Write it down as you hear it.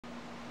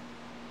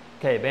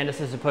Okay, band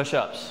assisted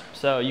push-ups.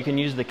 So you can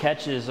use the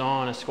catches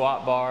on a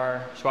squat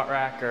bar, squat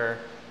rack, or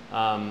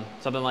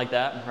something like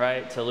that,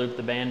 right? To loop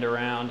the band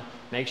around.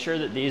 Make sure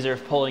that these are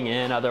pulling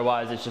in,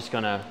 otherwise it's just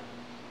gonna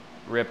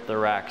rip the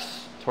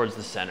racks towards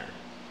the center.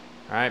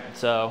 All right,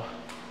 so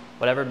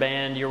whatever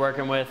band you're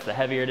working with, the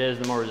heavier it is,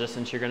 the more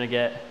resistance you're gonna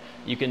get.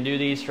 You can do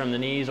these from the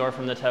knees or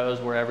from the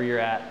toes, wherever you're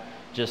at.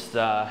 Just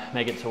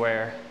make it to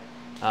where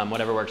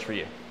whatever works for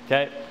you,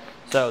 okay?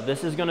 So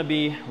this is gonna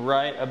be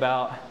right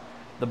about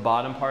the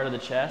bottom part of the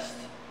chest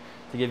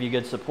to give you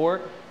good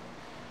support.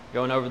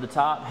 Going over the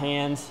top,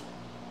 hands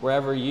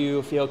wherever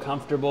you feel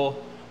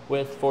comfortable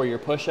with for your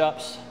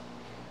push-ups.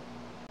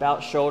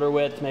 About shoulder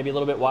width, maybe a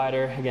little bit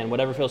wider. Again,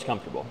 whatever feels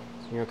comfortable.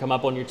 So you're gonna come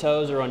up on your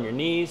toes or on your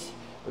knees.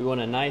 We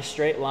want a nice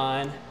straight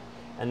line,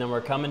 and then we're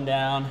coming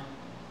down,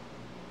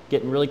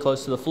 getting really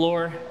close to the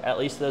floor, at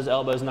least those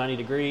elbows 90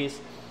 degrees,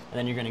 and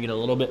then you're gonna get a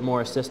little bit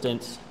more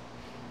assistance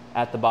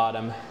at the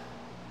bottom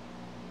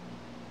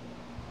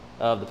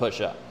of the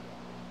push-up.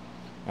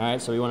 All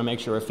right, so we wanna make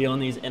sure we're feeling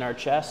these in our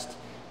chest,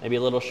 maybe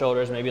a little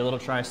shoulders, maybe a little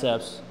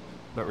triceps,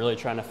 but really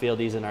trying to feel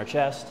these in our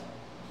chest.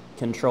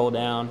 Control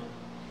down,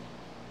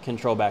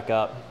 control back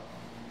up,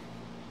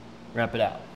 wrap it out.